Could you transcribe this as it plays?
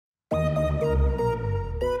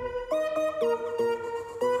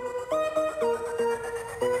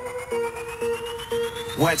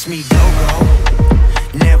Watch me go,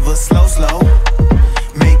 go, never slow, slow.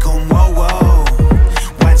 Make 'em whoa, whoa.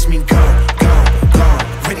 Watch me go, go, go.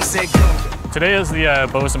 Ready, set, go. Today is the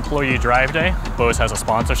Bose Employee Drive Day. Bose has a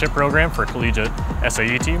sponsorship program for collegiate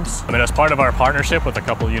SAE teams. As part of our partnership with a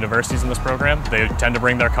couple of universities in this program, they tend to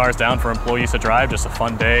bring their cars down for employees to drive, just a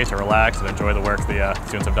fun day to relax and enjoy the work the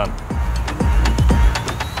students have done.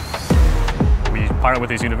 We partner with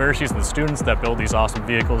these universities and the students that build these awesome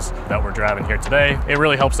vehicles that we're driving here today. It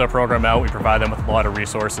really helps our program out. We provide them with a lot of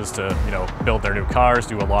resources to build their new cars,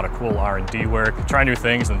 do a lot of cool R&D work, try new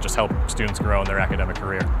things, and just help students grow in their academic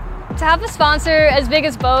career. To have a sponsor as big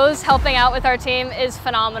as Bose helping out with our team is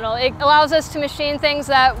phenomenal. It allows us to machine things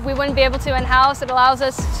that we wouldn't be able to in-house. It allows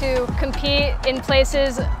us to compete in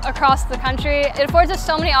places across the country. It affords us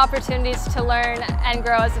so many opportunities to learn and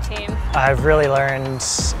grow as a team. I've really learned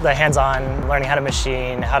the hands-on, learning how to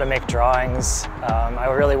machine, how to make drawings. I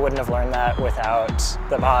really wouldn't have learned that without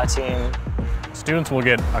the Baja team. Students will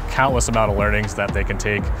get a countless amount of learnings that they can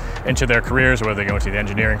take into their careers, whether they go into the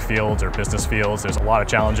engineering fields or business fields. There's a lot of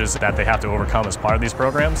challenges that they have to overcome as part of these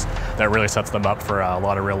programs that really sets them up for a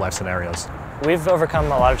lot of real-life scenarios. We've overcome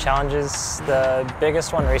a lot of challenges. The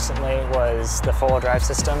biggest one recently was the four-wheel drive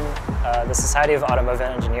system. The Society of Automotive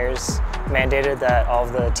Engineers mandated that all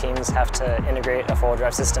of the teams have to integrate a four-wheel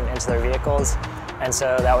drive system into their vehicles. And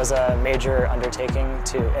so that was a major undertaking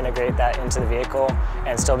to integrate that into the vehicle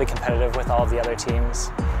and still be competitive with all of the other teams.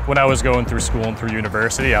 When I was going through school and through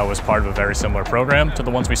university, I was part of a very similar program to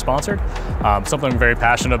the ones we sponsored. Something I'm very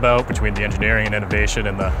passionate about between the engineering and innovation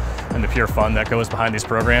and the pure fun that goes behind these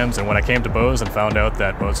programs. And when I came to Bose and found out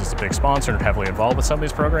that Bose is a big sponsor and heavily involved with some of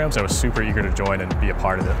these programs, I was super eager to join and be a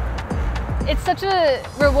part of it. It's such a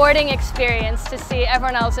rewarding experience to see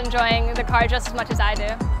everyone else enjoying the car just as much as I do.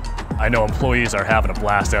 I know employees are having a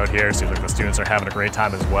blast out here, seems like the students are having a great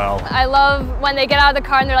time as well. I love when they get out of the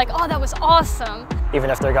car and they're like, oh, that was awesome. Even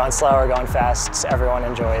if they're going slow or going fast, everyone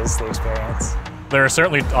enjoys the experience. There are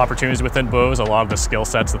certainly opportunities within Bose. A lot of the skill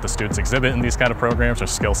sets that the students exhibit in these kind of programs are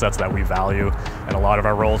skill sets that we value in a lot of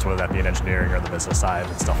our roles, whether that be in engineering or the business side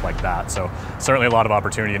and stuff like that. So certainly a lot of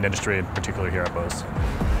opportunity in industry, particularly here at Bose.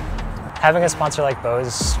 Having a sponsor like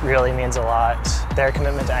Bose really means a lot. Their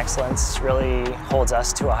commitment to excellence really holds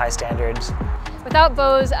us to a high standard. Without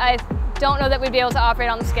Bose, I don't know that we'd be able to operate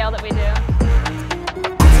on the scale that we do.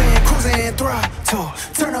 Cruising, throttle,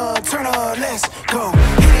 turn up, let's go.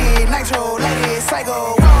 Hit it, nitro, let it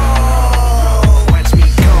cycle.